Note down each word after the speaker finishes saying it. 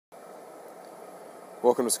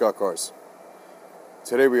Welcome to Scott Cars.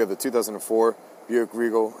 Today we have the 2004 Buick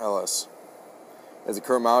Regal LS. It has a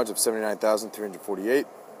current mileage of 79,348. It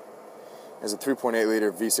has a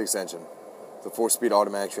 3.8-liter V6 engine with a 4-speed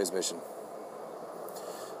automatic transmission.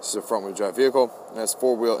 This is a front-wheel drive vehicle and has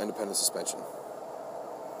 4-wheel independent suspension.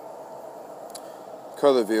 The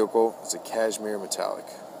color of the vehicle is a cashmere metallic.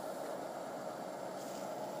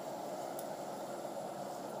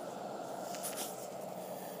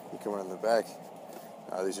 You come around the back.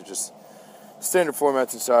 These are just standard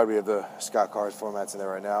formats inside. We have the Scott Cars formats in there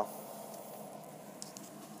right now.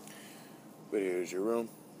 But here's your room.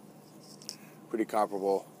 Pretty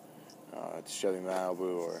comparable to Chevy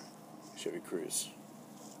Malibu or Chevy Cruze.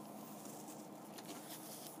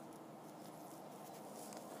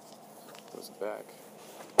 Goes the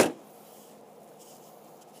back.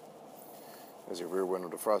 There's your rear window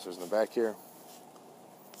defrosters in the back here.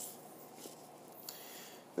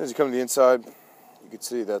 As you come to the inside, you can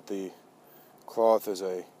see that the cloth is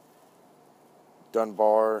a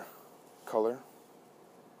Dunbar color.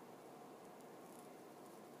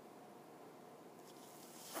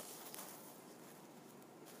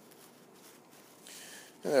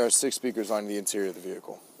 And there are 6 speakers lining the interior of the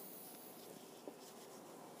vehicle.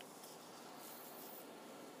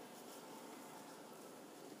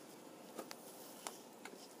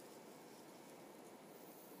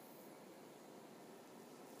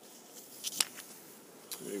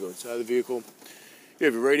 There you go inside the vehicle. You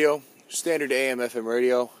have your radio, standard AM/FM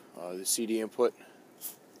radio, the CD input,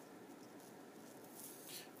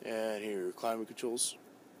 and here are your climate controls.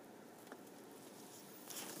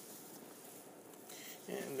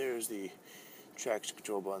 And there's the traction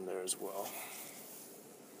control button there as well.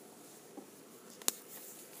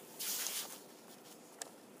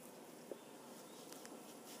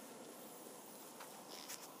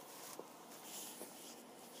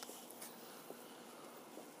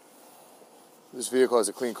 This vehicle has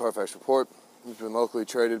a clean Carfax report. It's been locally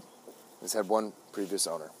traded. It's had one previous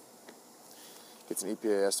owner. Gets an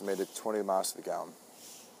EPA estimated 20 miles to the gallon.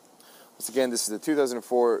 Once again, this is the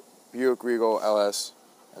 2004 Buick Regal LS,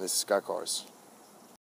 and this is Scott Cars.